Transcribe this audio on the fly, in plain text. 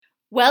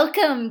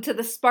Welcome to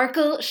the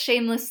Sparkle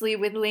Shamelessly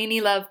with Lainey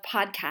Love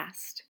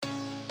podcast.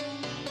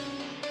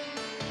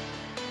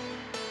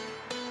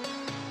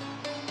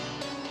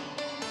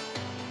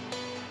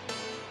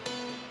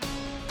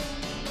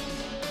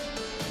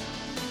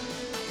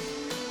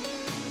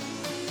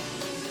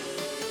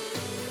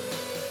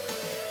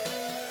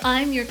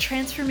 I'm your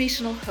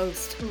transformational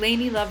host,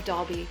 Lainey Love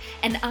Dalby,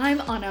 and I'm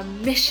on a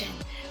mission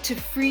to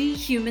free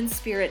human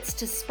spirits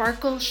to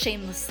sparkle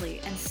shamelessly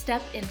and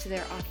step into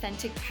their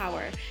authentic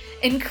power,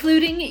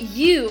 including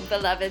you,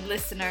 beloved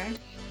listener.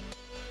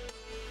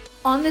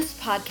 On this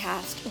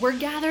podcast, we're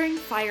gathering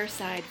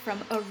fireside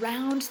from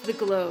around the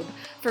globe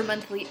for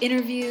monthly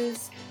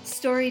interviews,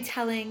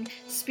 storytelling,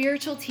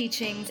 spiritual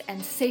teachings,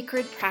 and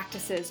sacred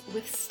practices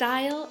with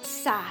style,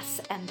 sass,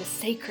 and the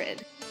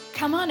sacred.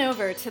 Come on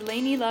over to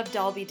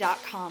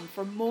LaineyLoveDalby.com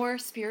for more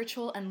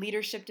spiritual and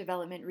leadership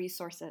development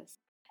resources.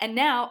 And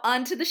now,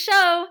 on to the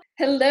show.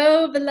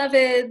 Hello,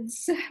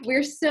 beloveds.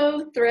 We're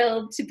so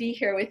thrilled to be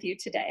here with you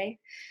today.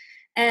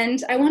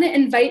 And I want to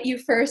invite you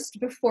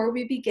first, before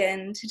we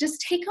begin, to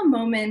just take a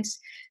moment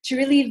to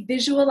really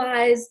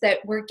visualize that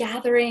we're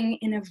gathering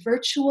in a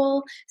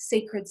virtual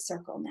sacred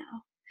circle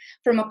now,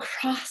 from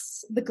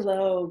across the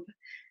globe,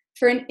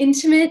 for an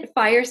intimate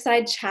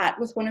fireside chat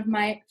with one of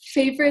my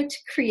favorite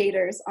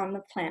creators on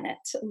the planet,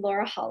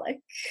 Laura Hollick.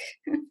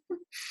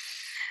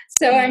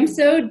 So I'm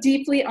so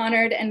deeply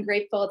honored and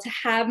grateful to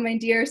have my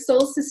dear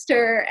soul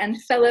sister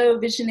and fellow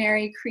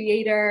visionary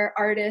creator,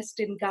 artist,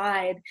 and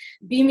guide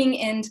beaming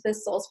into the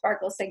Soul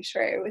Sparkle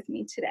Sanctuary with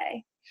me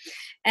today.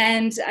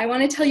 And I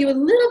want to tell you a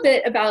little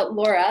bit about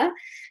Laura.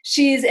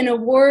 She's an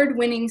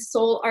award-winning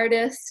soul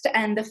artist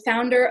and the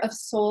founder of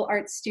Soul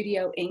Art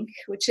Studio, Inc.,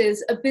 which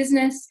is a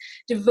business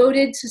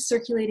devoted to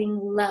circulating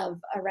love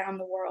around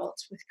the world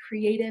with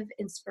creative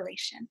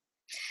inspiration.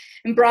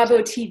 And Bravo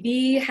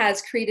TV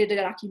has created a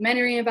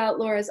documentary about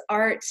Laura's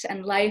art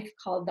and life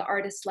called The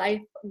Artist's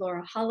Life,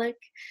 Laura Hollick.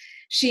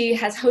 She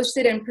has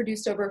hosted and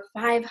produced over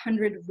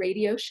 500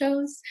 radio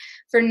shows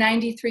for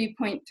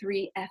 93.3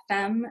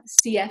 FM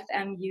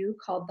CFMU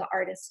called The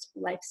Artist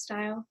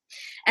Lifestyle.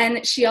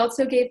 And she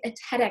also gave a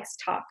TEDx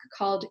talk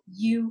called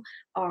You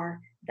Are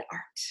the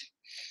Art.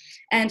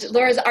 And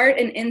Laura's art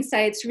and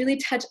insights really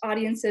touch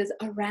audiences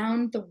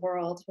around the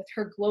world with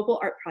her global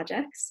art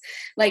projects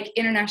like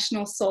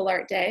International Soul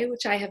Art Day,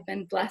 which I have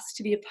been blessed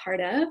to be a part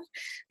of,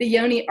 the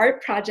Yoni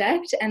Art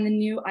Project, and the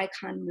new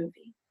Icon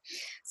movie.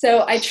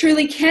 So I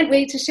truly can't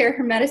wait to share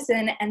her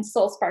medicine and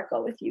soul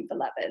sparkle with you,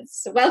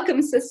 beloveds. So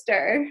welcome,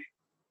 sister.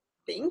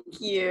 Thank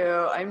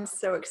you. I'm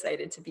so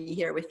excited to be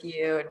here with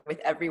you and with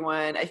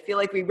everyone. I feel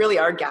like we really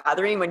are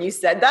gathering. When you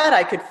said that,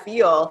 I could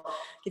feel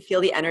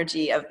the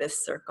energy of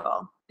this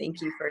circle.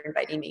 Thank you for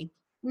inviting me.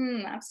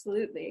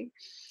 Absolutely.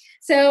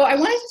 So I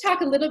wanted to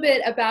talk a little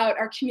bit about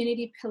our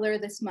community pillar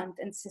this month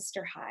in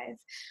Sister Hive,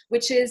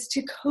 which is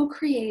to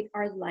co-create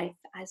our life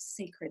as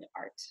sacred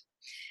art.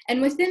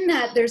 And within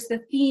that, there's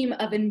the theme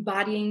of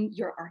embodying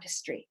your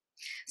artistry.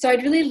 So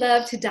I'd really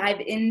love to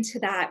dive into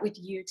that with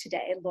you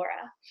today,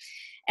 Laura.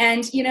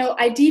 And,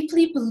 I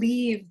deeply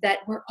believe that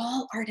we're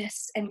all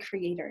artists and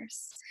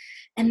creators,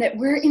 and that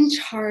we're in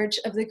charge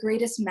of the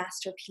greatest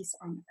masterpiece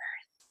on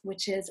earth,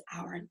 which is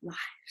our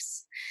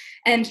lives.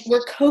 And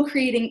we're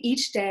co-creating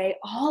each day,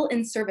 all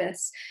in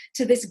service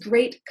to this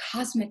great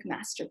cosmic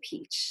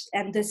masterpiece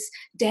and this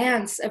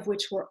dance of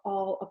which we're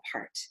all a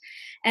part.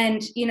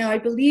 And, I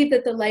believe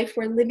that the life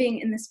we're living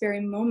in this very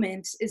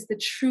moment is the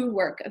true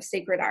work of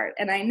sacred art.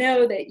 And I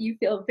know that you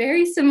feel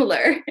very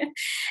similar.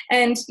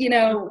 And,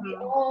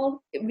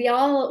 we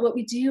all, what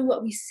we do,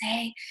 what we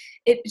say,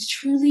 it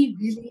truly,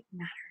 really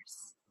matters.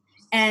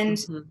 And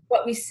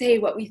what we say,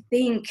 what we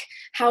think,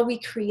 how we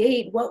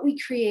create, what we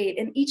create,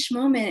 in each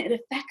moment, it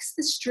affects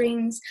the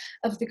strings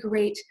of the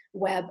great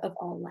web of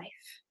all life,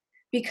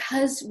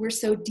 because we're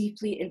so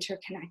deeply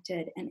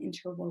interconnected and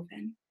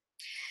interwoven.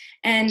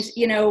 And,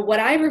 what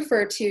I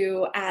refer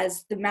to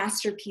as the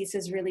masterpiece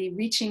is really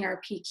reaching our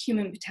peak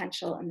human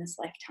potential in this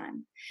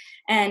lifetime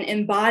and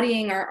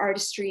embodying our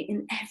artistry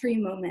in every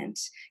moment,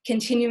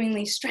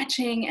 continually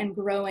stretching and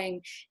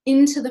growing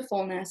into the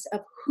fullness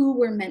of who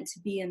we're meant to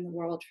be in the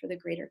world for the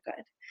greater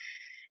good.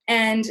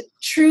 And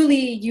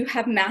truly, you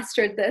have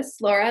mastered this,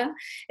 Laura.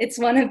 It's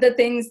one of the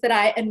things that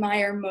I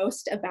admire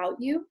most about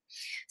you.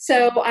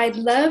 So I'd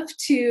love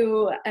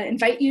to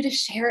invite you to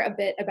share a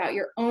bit about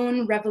your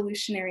own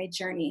revolutionary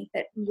journey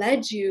that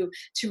led you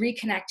to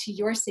reconnect to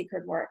your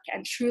sacred work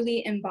and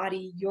truly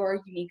embody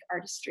your unique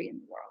artistry in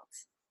the world.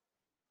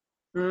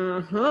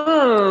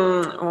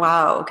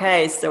 Wow.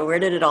 Okay. So where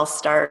did it all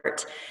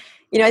start?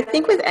 I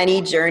think with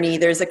any journey,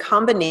 there's a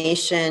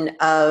combination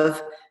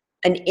of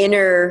an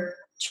inner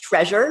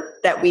treasure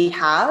that we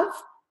have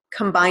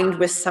combined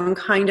with some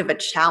kind of a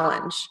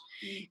challenge.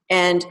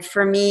 And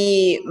for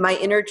me, my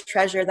inner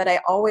treasure that I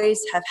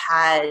always have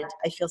had,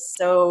 I feel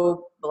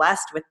so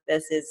blessed with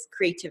this, is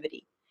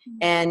creativity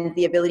and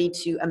the ability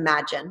to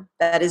imagine.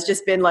 That has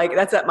just been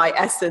that's at my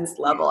essence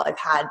level. I've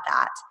had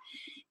that.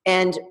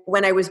 And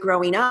when I was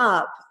growing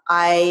up,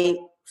 I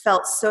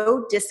felt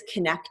so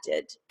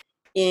disconnected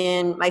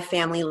in my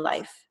family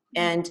life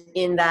and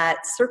in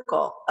that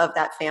circle of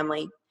that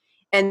family.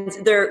 And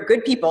they're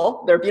good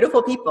people, they're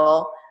beautiful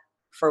people.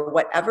 For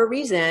whatever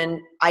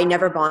reason, I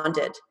never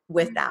bonded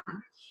with them.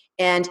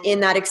 And in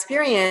that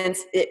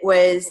experience, it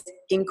was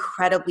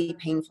incredibly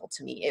painful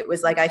to me. It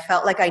was like I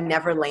felt like I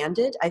never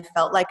landed. I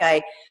felt like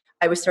I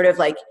was sort of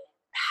like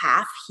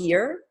half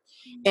here.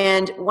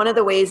 And one of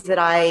the ways that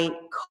I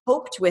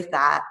coped with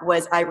that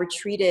was I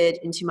retreated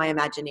into my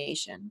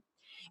imagination.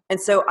 And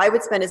so I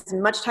would spend as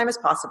much time as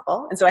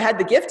possible. And so I had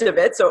the gift of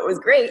it. So it was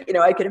great. You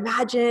know, I could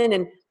imagine.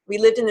 And we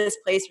lived in this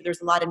place where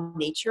there's a lot of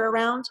nature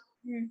around.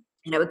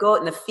 And I would go out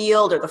in the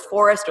field or the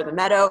forest or the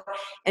meadow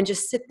and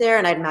just sit there,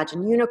 and I'd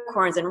imagine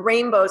unicorns and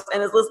rainbows.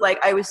 And it was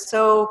like I was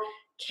so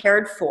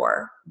cared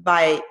for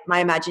by my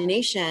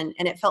imagination,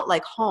 and it felt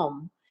like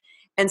home.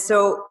 And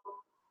so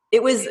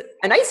it was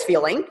a nice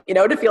feeling, you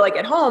know, to feel like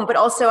at home, but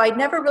also I'd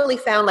never really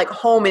found like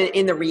home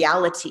in the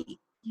reality.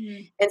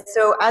 And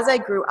so as I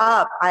grew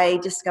up, I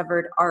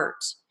discovered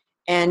art.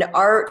 And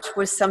art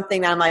was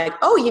something that I'm like,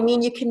 oh, you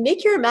mean you can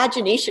make your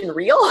imagination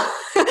real?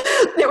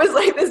 It was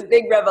like this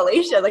big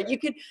revelation. Like you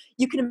can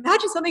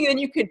imagine something and then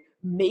you could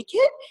make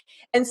it.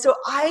 And so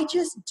I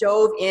just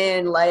dove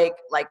in like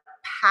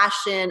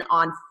passion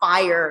on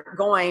fire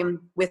going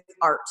with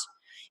art.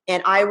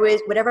 And I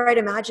was, whatever I'd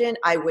imagine,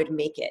 I would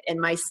make it. And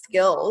my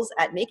skills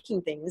at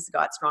making things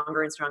got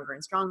stronger and stronger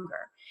and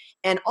stronger.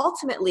 And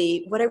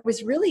ultimately, what I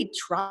was really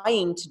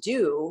trying to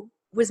do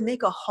was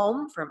make a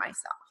home for myself,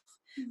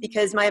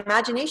 because my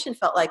imagination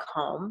felt like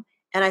home.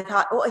 And I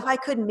thought, well, if I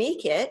could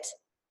make it,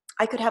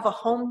 I could have a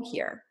home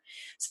here.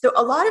 So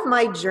a lot of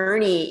my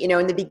journey, you know,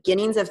 in the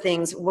beginnings of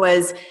things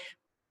was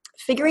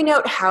figuring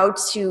out how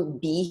to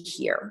be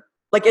here.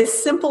 Like as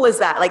simple as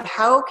that. Like,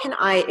 how can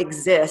I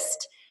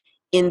exist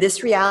in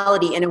this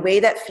reality in a way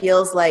that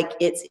feels like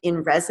it's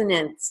in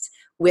resonance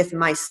with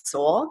my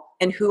soul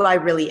and who I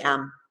really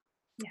am?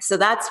 Yes. So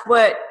that's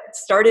what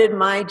started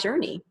my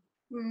journey.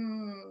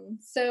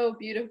 So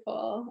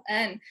beautiful.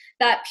 And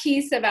that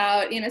piece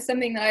about, you know,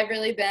 something that I've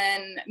really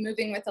been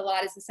moving with a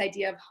lot is this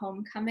idea of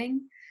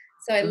homecoming.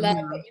 So I love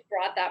that you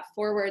brought that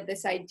forward,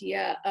 this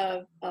idea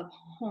of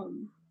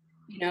home,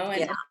 you know,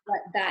 and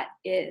what that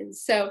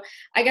is. So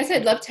I guess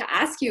I'd love to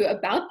ask you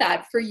about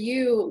that. For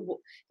you,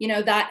 you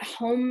know, that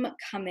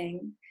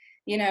homecoming,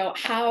 you know,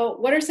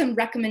 what are some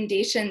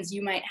recommendations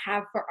you might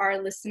have for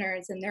our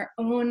listeners in their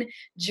own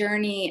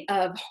journey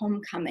of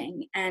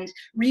homecoming and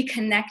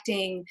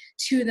reconnecting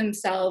to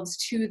themselves,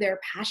 to their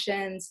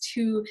passions,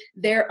 to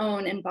their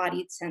own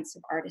embodied sense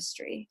of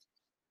artistry?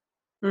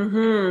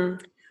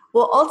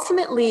 Well,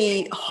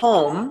 ultimately,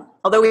 home,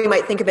 although we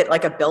might think of it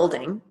like a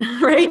building,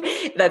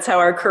 right? That's how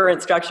our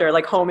current structure,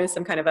 like home is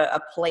some kind of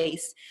a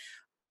place.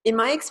 In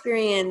my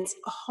experience,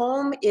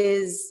 home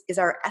is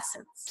our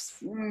essence.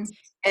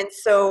 And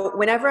so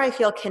whenever I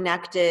feel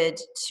connected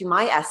to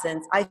my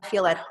essence, I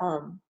feel at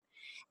home.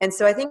 And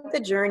so I think the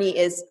journey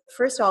is,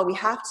 first of all, we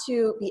have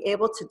to be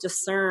able to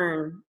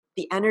discern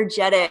the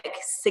energetic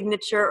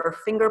signature or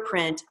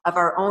fingerprint of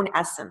our own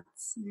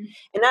essence.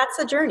 And that's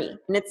a journey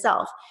in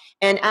itself.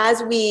 And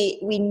as we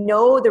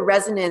know the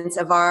resonance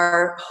of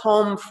our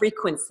home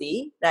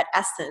frequency, that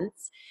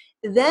essence,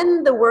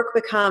 then the work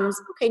becomes,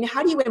 okay, now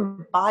how do you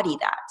embody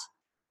that?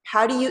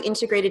 How do you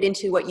integrate it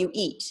into what you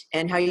eat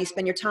and how you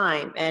spend your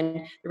time and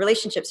the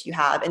relationships you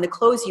have and the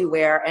clothes you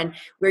wear and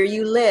where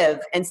you live?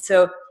 And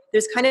so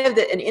there's kind of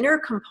an inner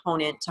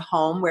component to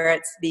home where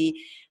it's the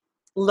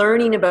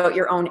learning about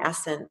your own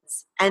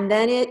essence. And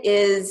then it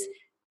is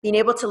being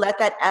able to let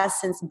that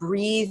essence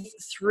breathe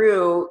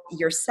through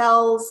your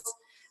cells,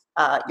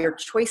 your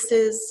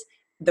choices,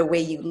 the way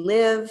you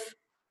live.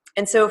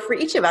 And so for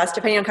each of us,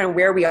 depending on kind of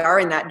where we are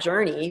in that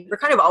journey, we're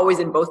kind of always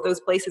in both those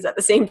places at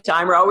the same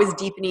time. We're always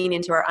deepening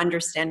into our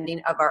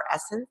understanding of our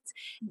essence.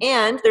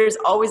 And there's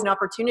always an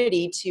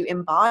opportunity to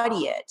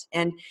embody it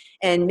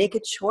and make a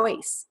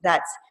choice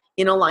that's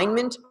in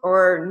alignment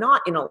or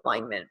not in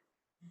alignment.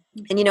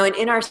 And, you know,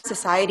 in our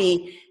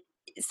society,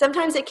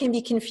 sometimes it can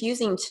be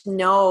confusing to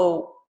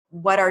know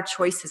what our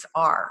choices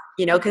are,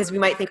 you know, because we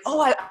might think,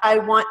 oh, I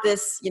want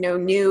this, you know,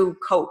 new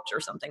coat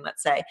or something,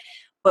 let's say.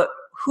 But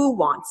who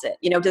wants it?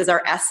 You know, does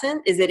our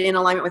essence, is it in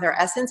alignment with our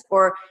essence?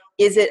 Or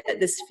is it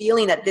this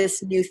feeling that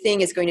this new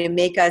thing is going to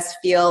make us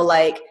feel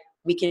like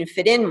we can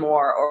fit in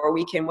more or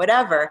we can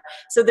whatever?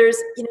 So there's,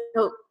 you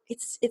know,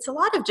 it's a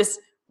lot of just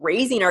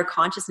raising our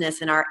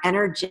consciousness and our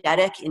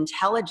energetic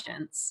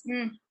intelligence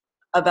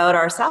about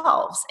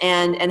ourselves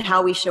and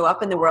how we show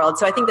up in the world.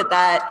 So I think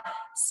that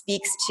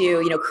speaks to,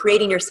 you know,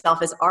 creating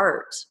yourself as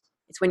art.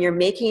 It's when you're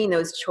making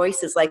those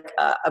choices like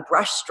a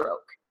brush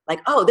stroke. Like,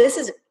 oh,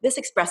 this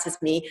expresses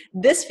me,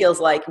 this feels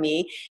like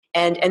me,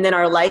 and then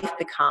our life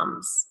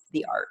becomes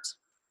the art.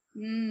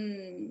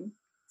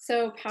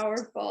 So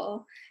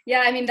powerful.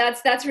 Yeah, I mean,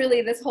 that's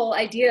really this whole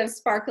idea of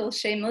sparkle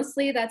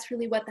shamelessly. That's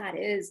really what that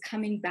is,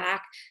 coming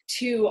back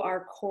to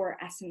our core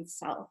essence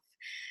self.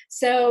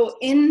 So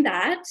in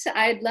that,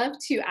 I'd love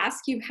to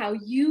ask you how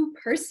you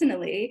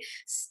personally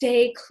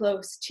stay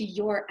close to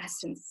your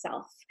essence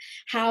self,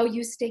 how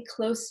you stay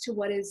close to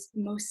what is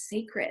most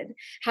sacred,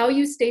 how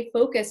you stay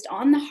focused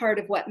on the heart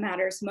of what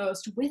matters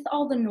most with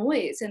all the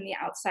noise in the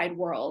outside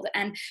world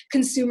and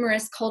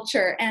consumerist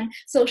culture and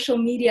social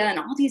media and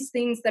all these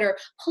things that are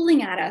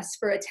pulling at us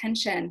for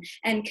attention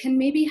and can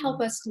maybe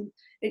help us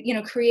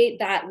create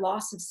that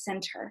loss of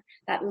center,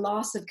 that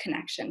loss of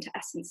connection to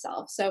essence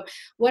self. So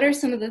what are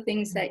some of the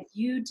things that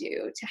you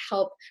do to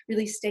help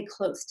really stay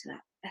close to that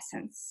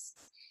essence?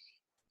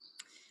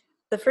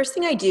 The first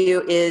thing I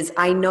do is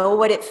I know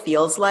what it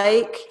feels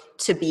like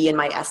to be in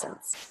my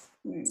essence.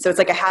 So it's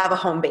like I have a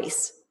home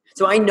base.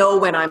 So I know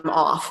when I'm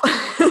off.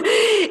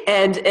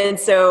 and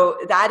so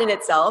that in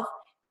itself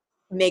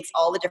makes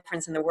all the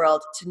difference in the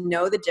world, to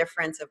know the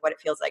difference of what it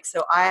feels like.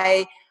 So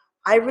I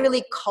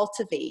really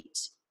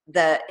cultivate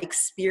the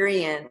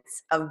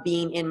experience of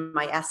being in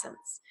my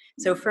essence.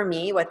 So for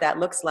me, what that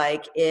looks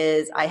like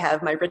is I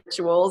have my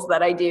rituals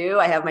that I do.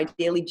 I have my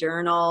daily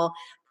journal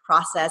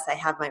process. I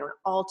have my own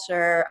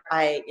altar.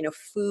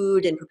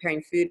 Food and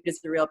preparing food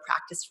is the real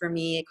practice for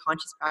me, a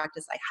conscious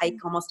practice. I hike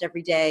almost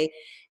every day.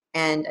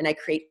 And I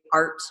create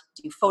art,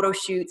 do photo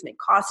shoots, make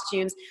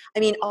costumes. I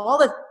mean,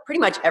 pretty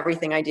much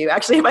everything I do.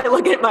 Actually, if I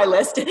look at my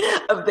list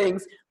of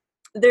things,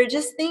 they're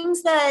just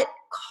things that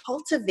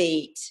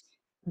cultivate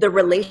the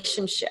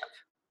relationship.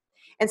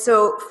 And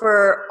so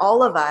for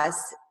all of us,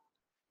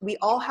 we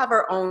all have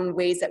our own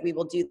ways that we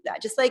will do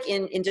that. Just like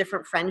in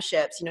different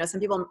friendships, some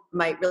people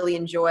might really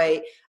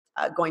enjoy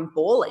going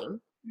bowling,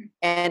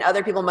 and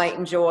other people might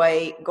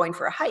enjoy going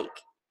for a hike.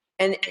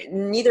 And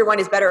neither one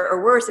is better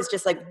or worse. It's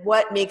just like,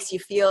 what makes you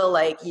feel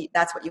like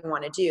that's what you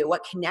want to do?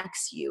 What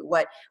connects you?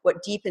 What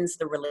deepens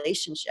the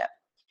relationship?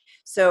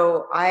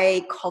 So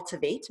I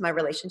cultivate my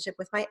relationship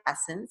with my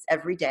essence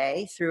every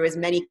day through as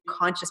many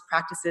conscious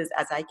practices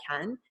as I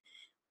can.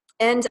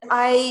 And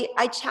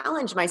I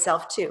challenge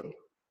myself too.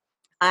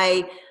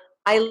 I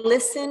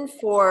listen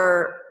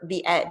for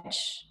the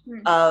edge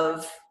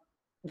of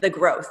the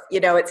growth.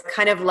 It's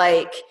kind of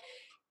like,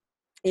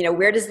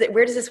 where does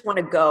this want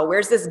to go?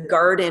 Where's this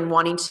garden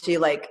wanting to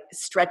like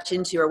stretch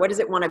into, or what does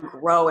it want to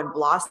grow and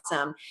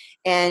blossom?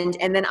 And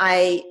then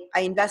I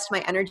invest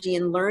my energy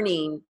in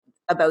learning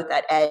about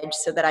that edge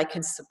so that I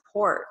can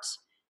support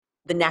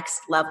the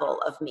next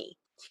level of me.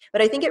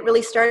 But I think it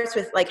really starts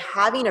with like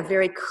having a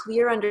very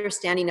clear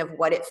understanding of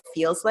what it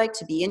feels like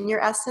to be in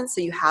your essence.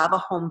 So you have a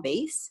home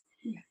base,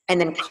 and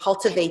then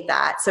cultivate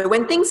that. So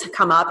when things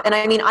come up, and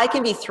I mean, I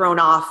can be thrown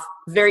off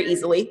very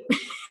easily.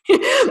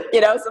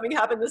 Something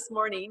happened this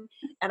morning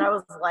and I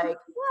was like,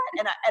 what?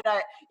 And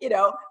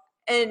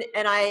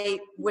I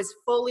was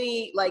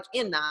fully like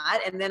in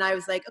that. And then I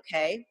was like,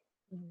 okay,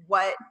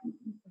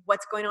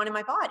 what's going on in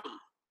my body?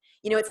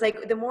 It's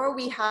like the more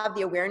we have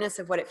the awareness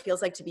of what it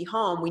feels like to be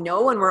home, we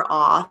know when we're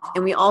off,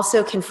 and we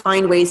also can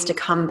find ways to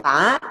come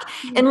back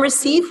and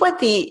receive what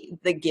the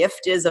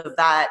gift is of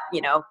that,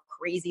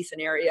 crazy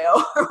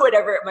scenario or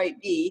whatever it might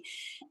be,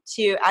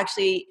 to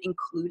actually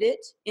include it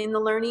in the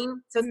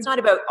learning. So it's not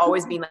about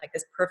always being like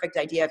this perfect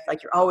idea of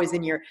like you're always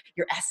in your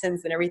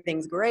essence and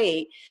everything's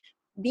great.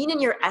 Being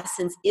in your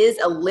essence is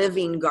a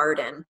living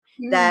garden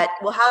that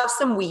will have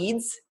some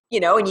weeds,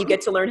 and you get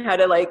to learn how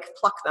to like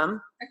pluck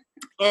them.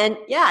 And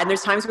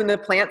there's times when the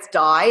plants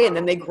die and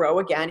then they grow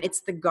again.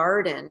 It's the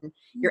garden.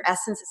 Your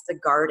essence is the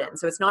garden.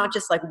 So it's not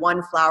just like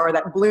one flower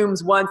that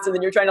blooms once and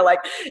then you're trying to like,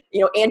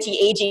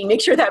 anti-aging,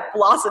 make sure that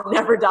blossom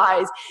never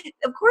dies.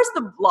 Of course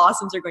the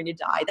blossoms are going to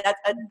die. That's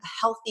a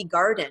healthy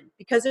garden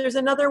because there's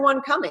another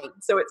one coming.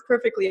 So it's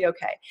perfectly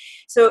okay.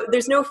 So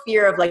there's no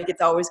fear of like,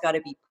 it's always got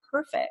to be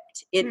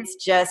perfect. It's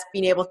just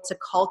being able to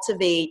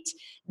cultivate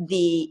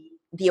the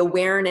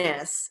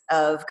awareness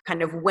of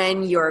kind of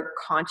when you're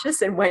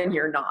conscious and when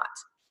you're not.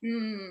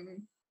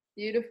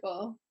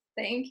 Beautiful.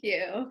 Thank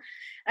you.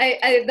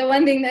 I the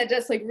one thing that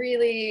just like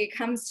really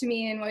comes to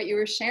me in what you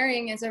were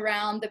sharing is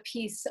around the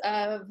piece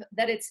of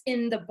that it's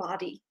in the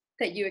body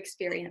that you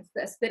experience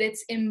this, that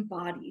it's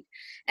embodied.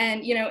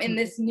 And, in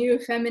this new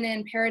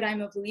feminine paradigm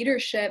of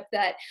leadership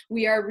that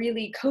we are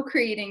really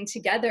co-creating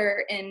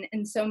together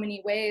in so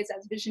many ways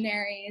as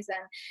visionaries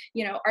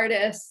and,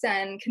 artists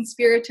and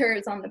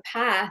conspirators on the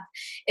path,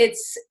 it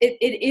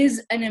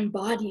is an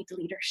embodied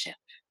leadership.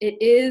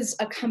 It is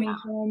a coming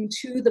home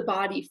to the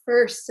body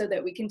first so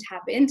that we can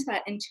tap into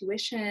that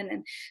intuition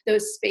and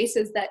those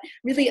spaces that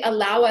really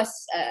allow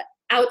us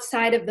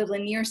outside of the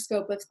linear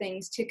scope of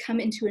things to come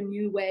into a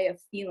new way of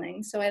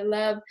feeling. So I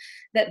love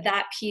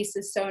that piece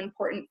is so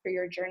important for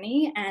your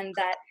journey, and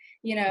that,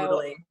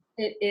 Totally.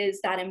 it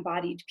is that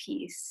embodied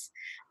piece.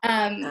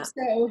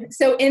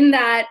 So in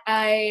that,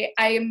 I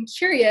am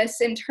curious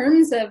in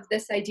terms of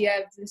this idea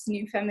of this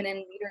new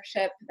feminine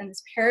leadership and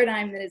this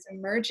paradigm that is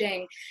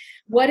emerging,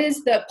 what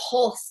is the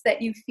pulse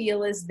that you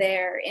feel is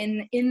there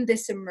in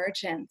this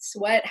emergence?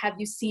 What have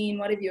you seen?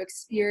 What have you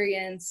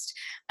experienced?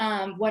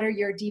 What are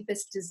your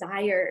deepest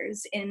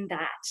desires in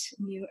that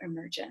new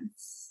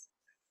emergence?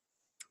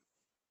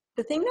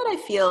 The thing that I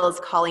feel is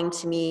calling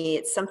to me,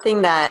 it's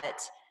something that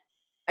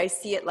I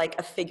see it like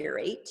a figure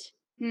eight.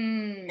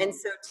 Hmm. And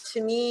so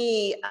to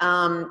me,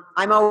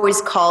 I'm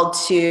always called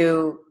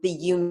to the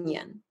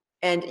union.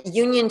 And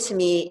union to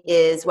me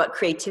is what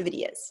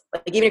creativity is.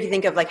 Like, even if you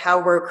think of like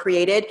how we're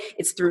created,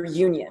 it's through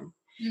union.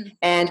 Mm.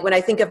 And when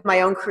I think of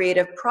my own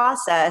creative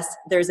process,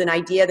 there's an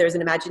idea, there's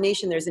an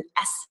imagination, there's an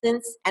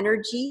essence,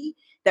 energy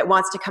that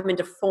wants to come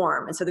into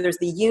form. And so there's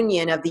the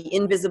union of the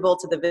invisible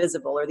to the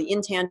visible, or the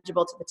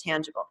intangible to the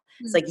tangible.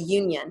 It's like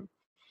union.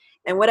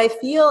 And what I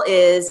feel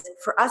is,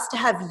 for us to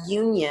have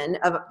union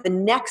of the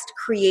next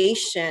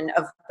creation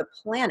of the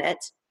planet,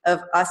 of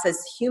us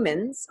as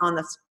humans on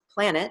this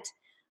planet,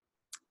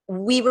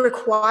 we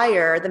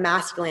require the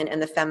masculine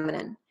and the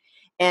feminine.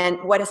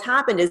 And what has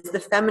happened is the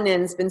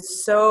feminine's been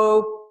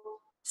so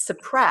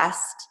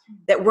suppressed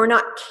that we're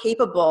not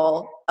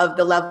capable of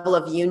the level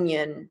of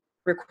union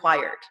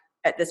required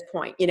at this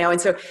point, you know?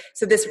 And so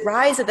this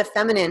rise of the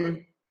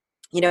feminine,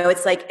 you know,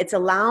 it's like it's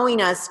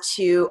allowing us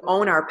to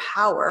own our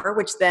power,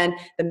 which then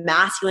the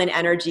masculine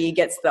energy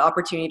gets the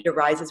opportunity to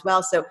rise as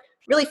well. So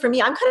really, for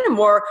me, I'm kind of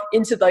more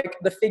into like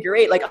the figure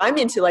eight. Like, I'm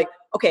into like,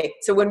 okay,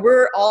 so when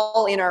we're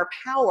all in our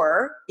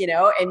power, you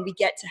know, and we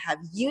get to have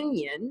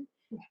union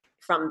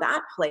from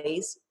that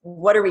place,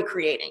 what are we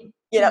creating?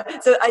 You know,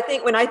 so I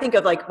think when I think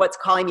of like what's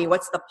calling me,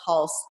 what's the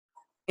pulse,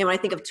 and when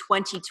I think of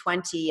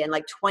 2020 and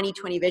like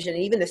 2020 vision,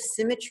 and even the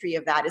symmetry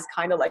of that is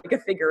kind of like a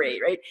figure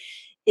eight, right?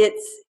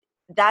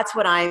 That's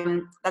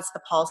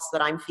the pulse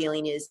that I'm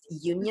feeling, is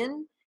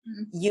union.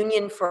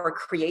 Union for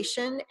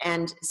creation.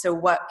 And so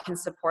what can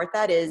support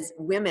that is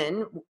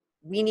women.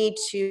 We need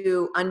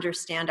to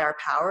understand our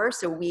power,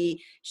 so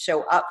we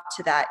show up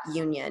to that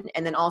union.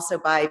 And then also,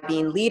 by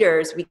being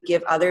leaders, we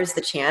give others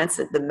the chance,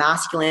 the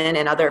masculine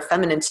and other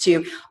feminine,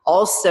 to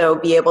also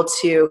be able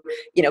to,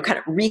 you know, kind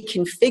of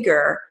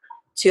reconfigure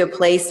to a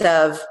place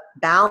of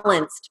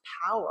balanced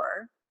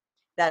power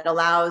that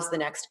allows the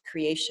next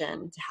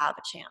creation to have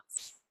a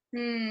chance.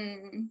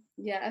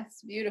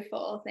 Yes,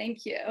 beautiful.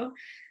 Thank you.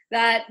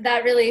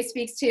 That really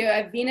speaks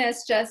to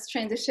Venus just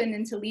transitioned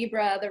into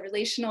Libra, the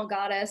relational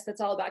goddess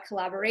that's all about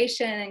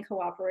collaboration and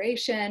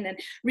cooperation and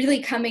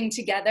really coming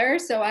together.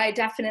 So I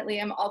definitely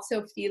am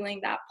also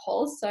feeling that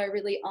pulse. So I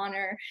really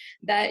honor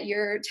that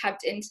you're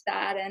tapped into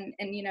that, and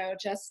you know,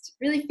 just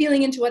really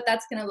feeling into what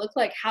that's going to look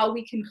like, how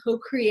we can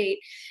co-create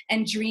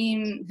and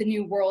dream the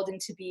new world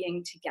into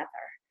being together,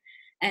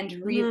 and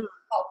really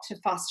help to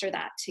foster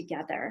that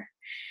together.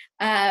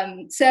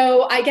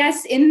 So I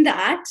guess in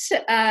that,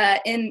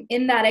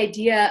 in that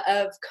idea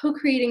of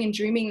co-creating and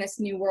dreaming this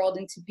new world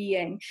into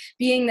being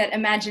that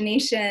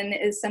imagination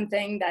is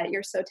something that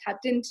you're so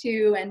tapped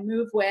into and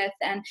move with,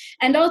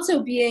 and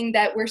also being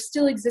that we're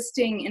still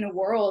existing in a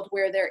world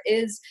where there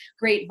is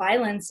great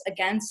violence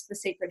against the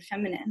sacred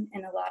feminine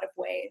in a lot of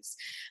ways.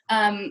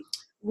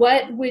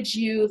 What would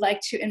you like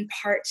to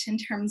impart in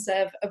terms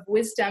of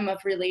wisdom of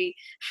really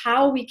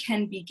how we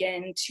can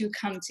begin to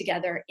come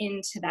together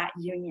into that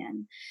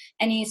union?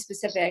 Any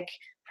specific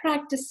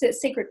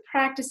practices, sacred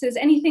practices,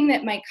 anything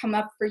that might come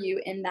up for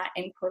you in that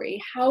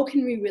inquiry? How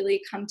can we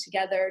really come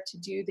together to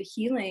do the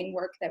healing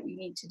work that we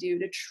need to do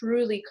to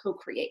truly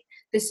co-create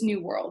this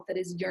new world that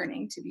is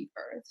yearning to be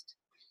birthed?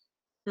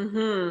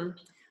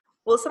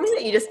 Well, something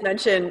that you just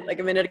mentioned like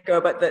a minute ago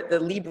about the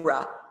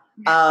Libra,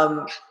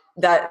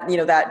 that, you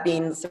know, that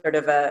being sort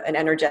of an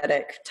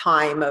energetic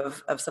time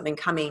of something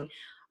coming.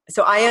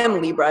 So I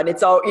am Libra, and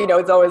it's all, you know,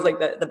 it's always like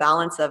the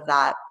balance of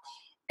that.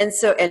 And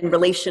so, and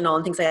relational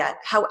and things like that.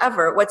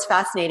 However, what's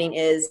fascinating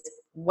is,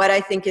 what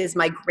I think is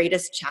my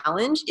greatest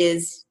challenge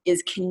is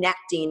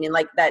connecting, and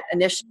like that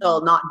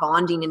initial not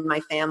bonding in my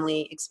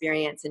family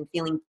experience and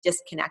feeling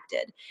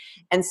disconnected.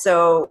 And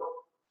so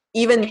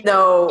even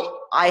though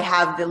I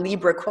have the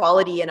Libra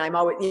quality and I'm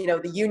always, you know,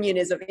 the union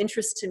is of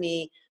interest to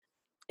me,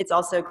 it's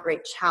also a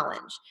great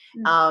challenge.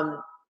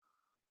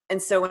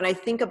 And so when I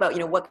think about, you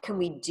know, what can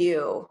we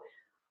do?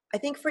 I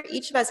think for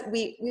each of us,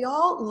 we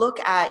all look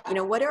at, you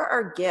know, what are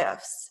our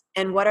gifts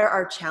and what are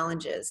our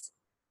challenges?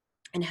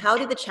 And how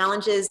do the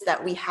challenges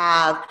that we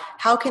have,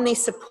 how can they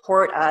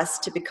support us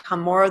to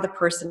become more of the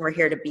person we're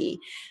here to be?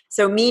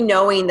 So me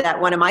knowing that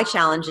one of my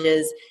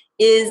challenges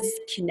is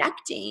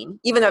connecting,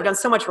 even though I've done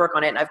so much work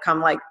on it and I've come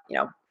like, you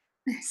know,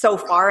 so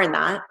far in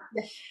that,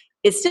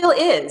 it still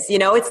is, you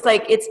know, it's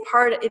like, it's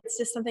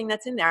just something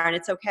that's in there, and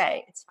it's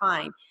okay. It's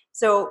fine.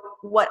 So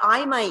what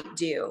I might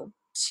do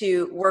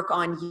to work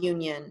on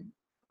union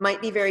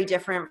might be very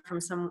different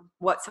from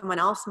what someone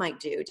else might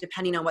do,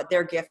 depending on what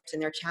their gifts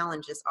and their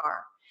challenges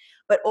are.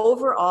 But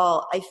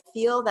overall, I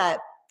feel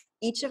that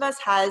each of us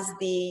has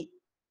the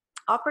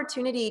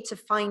opportunity to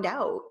find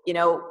out, you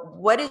know,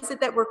 what is it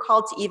that we're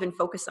called to even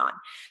focus on?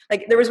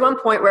 Like, there was one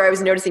point where I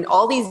was noticing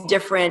all these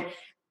different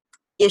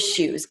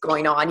issues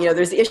going on. You know,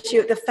 there's the issue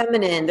of the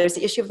feminine, there's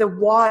the issue of the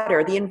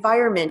water, the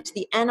environment,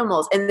 the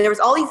animals, and there was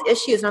all these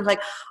issues, and I'm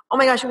like, oh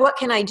my gosh, what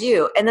can I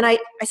do? And then I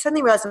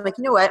suddenly realized, I'm like,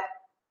 you know what?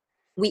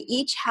 We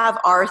each have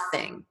our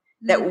thing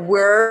that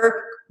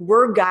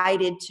we're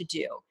guided to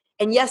do.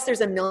 And yes,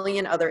 there's a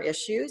million other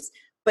issues,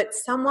 but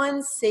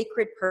someone's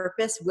sacred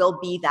purpose will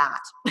be that.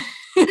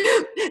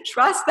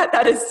 Trust that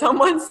that is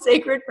someone's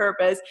sacred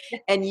purpose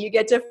and you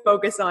get to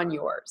focus on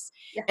yours.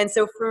 Yeah. And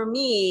so for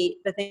me,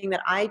 the thing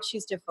that I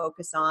choose to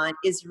focus on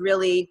is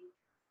really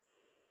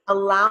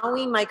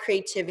allowing my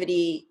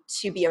creativity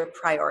to be a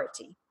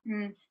priority.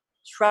 Mm.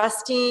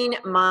 Trusting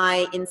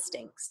my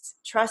instincts,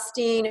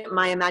 trusting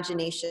my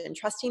imagination,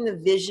 trusting the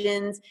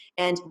visions,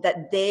 and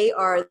that they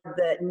are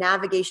the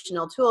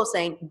navigational tool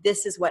saying,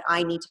 this is what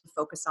I need to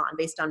focus on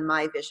based on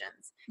my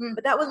visions. Mm.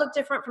 But that would look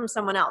different from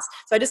someone else.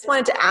 So I just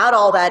wanted to add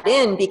all that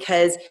in,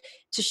 because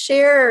to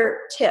share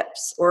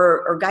tips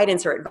or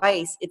guidance or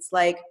advice, it's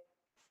like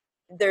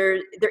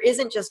there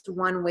isn't just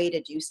one way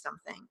to do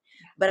something.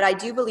 But I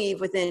do believe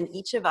within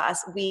each of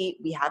us, we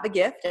have a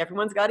gift.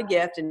 Everyone's got a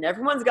gift and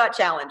everyone's got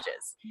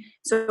challenges.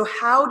 So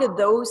how do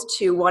those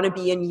two want to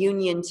be in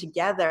union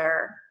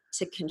together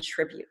to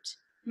contribute?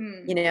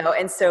 You know,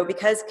 and so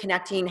because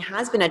connecting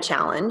has been a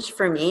challenge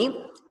for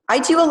me, I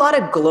do a lot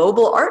of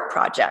global art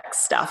project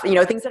stuff, you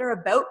know, things that are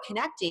about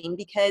connecting,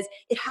 because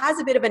it has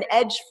a bit of an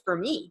edge for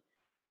me.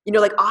 You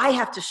know, like I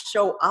have to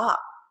show up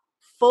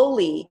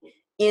fully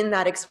in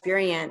that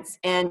experience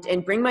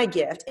and bring my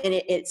gift, and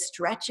it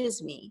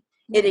stretches me.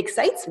 It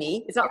excites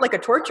me. It's not like a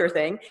torture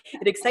thing.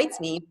 It excites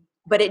me,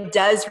 but it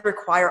does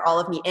require all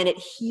of me, and it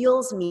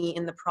heals me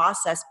in the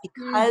process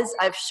because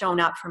I've shown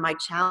up for my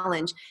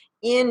challenge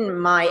in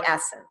my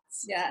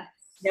essence. Yeah.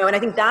 You know, and I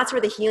think that's where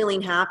the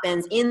healing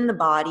happens in the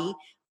body,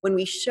 when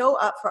we show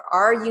up for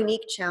our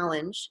unique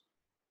challenge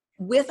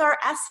with our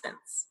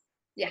essence.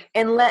 Yeah.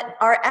 And let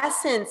our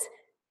essence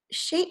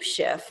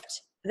shapeshift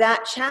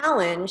that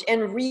challenge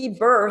and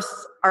rebirth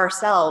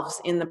ourselves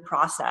in the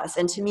process.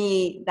 And to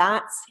me,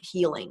 that's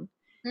healing.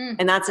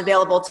 And that's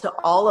available to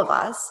all of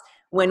us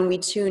when we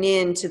tune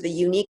in to the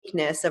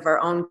uniqueness of our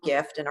own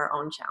gift and our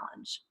own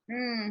challenge.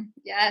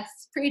 Yes.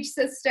 Preach,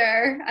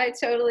 sister. I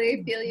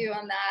totally feel you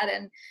on that.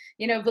 And,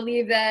 you know,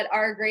 believe that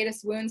our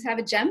greatest wounds have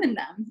a gem in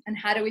them. And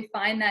how do we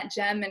find that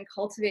gem and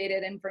cultivate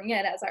it and bring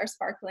it as our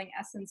sparkling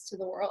essence to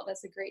the world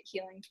as a great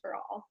healing for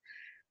all?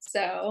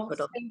 So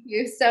thank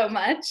you so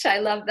much. I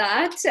love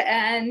that.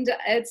 And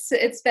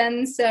it's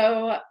been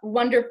so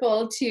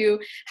wonderful to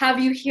have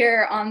you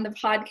here on the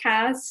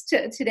podcast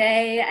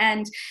today.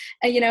 And,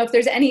 you know, if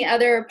there's any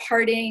other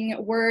parting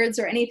words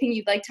or anything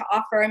you'd like to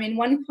offer. I mean,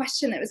 one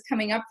question that was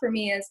coming up for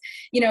me is,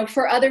 you know,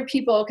 for other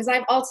people, because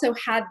I've also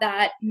had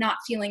that not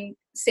feeling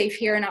safe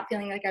here, not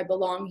feeling like I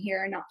belong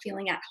here, not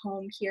feeling at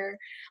home here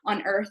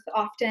on earth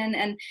often.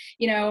 And,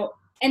 you know,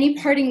 any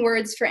parting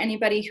words for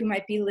anybody who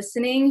might be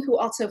listening who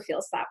also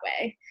feels that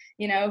way,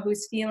 you know,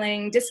 who's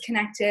feeling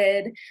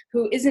disconnected,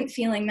 who isn't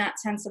feeling that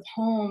sense of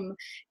home,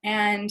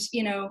 and,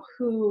 you know,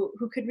 who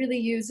could really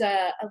use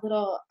a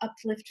little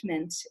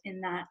upliftment in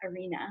that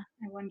arena.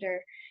 I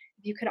wonder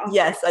if you could offer.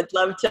 Yes, I'd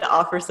love to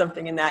offer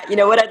something in that. You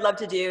know, what I'd love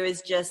to do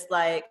is just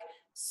like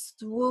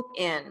swoop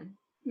in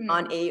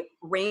on a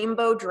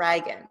rainbow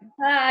dragon,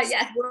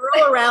 Yes.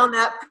 swirl around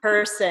that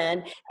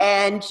person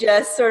and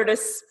just sort of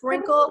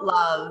sprinkle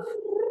love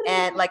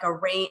and like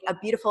a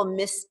beautiful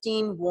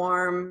misting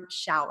warm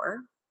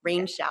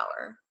rain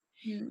shower,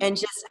 and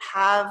just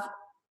have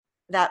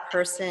that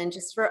person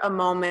just for a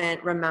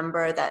moment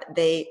remember that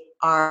they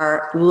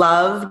are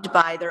loved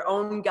by their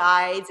own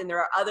guides, and there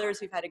are others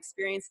who've had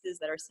experiences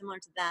that are similar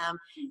to them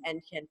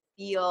and can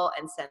feel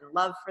and send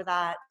love for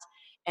that,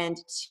 and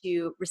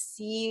to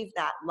receive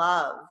that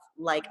love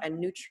like a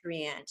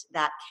nutrient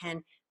that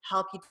can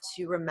help you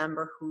to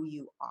remember who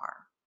you are.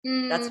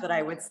 That's what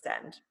I would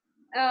send.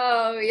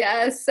 Oh,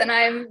 yes. And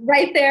I'm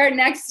right there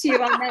next to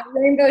you on that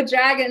rainbow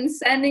dragon,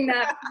 sending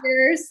that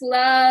fierce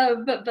love,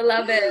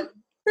 beloved.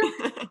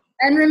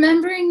 And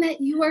remembering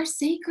that you are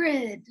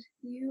sacred.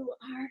 You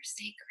are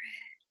sacred.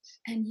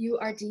 And you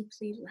are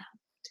deeply loved.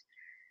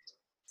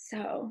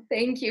 So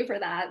thank you for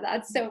that.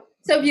 That's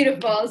so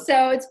beautiful.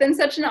 So it's been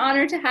such an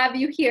honor to have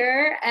you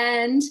here.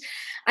 And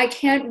I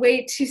can't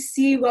wait to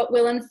see what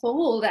will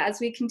unfold as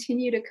we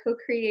continue to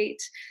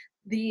co-create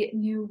the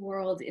new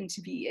world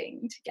into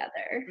being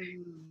together.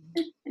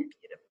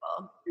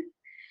 Beautiful.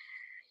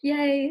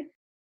 Yay.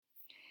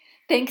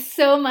 Thanks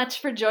so much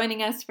for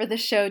joining us for the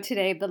show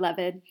today,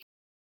 beloved.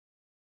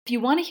 If you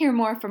want to hear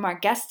more from our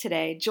guest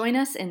today, join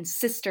us in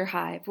Sister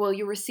Hive, where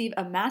you'll receive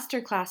a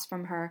masterclass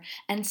from her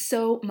and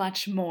so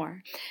much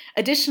more.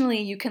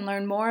 Additionally, you can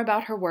learn more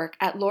about her work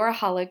at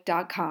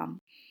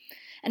laurahollick.com.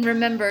 And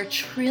remember,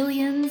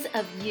 trillions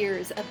of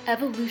years of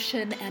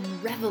evolution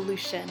and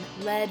revolution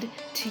led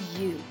to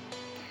you.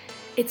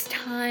 It's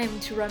time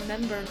to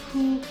remember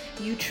who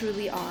you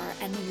truly are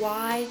and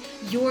why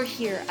you're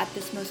here at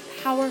this most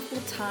powerful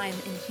time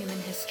in human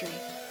history.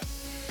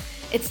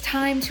 It's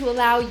time to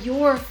allow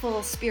your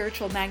full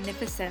spiritual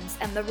magnificence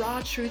and the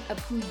raw truth of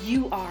who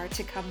you are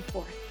to come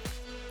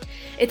forth.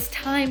 It's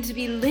time to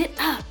be lit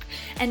up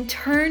and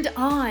turned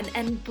on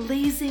and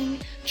blazing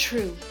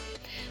true,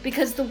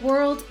 because the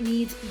world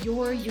needs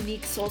your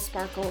unique soul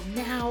sparkle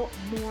now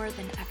more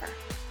than ever.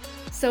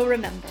 So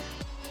remember,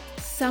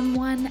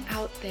 someone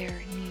out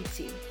there needs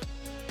you.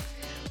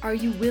 Are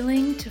you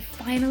willing to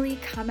finally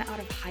come out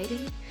of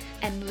hiding,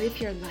 and live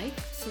your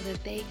life so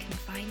that they can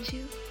find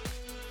you?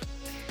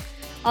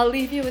 I'll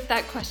leave you with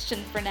that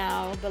question for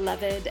now,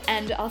 beloved,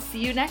 and I'll see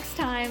you next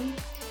time.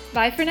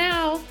 Bye for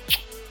now.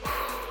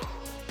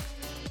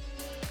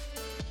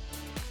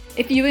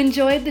 If you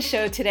enjoyed the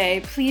show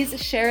today,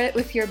 please share it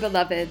with your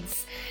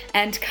beloveds.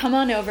 And come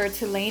on over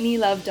to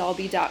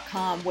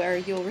LaineyLoveDalby.com, where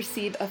you'll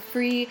receive a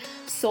free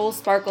Soul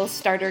Sparkle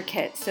starter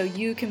kit so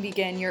you can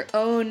begin your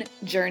own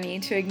journey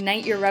to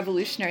ignite your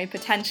revolutionary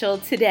potential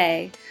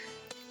today.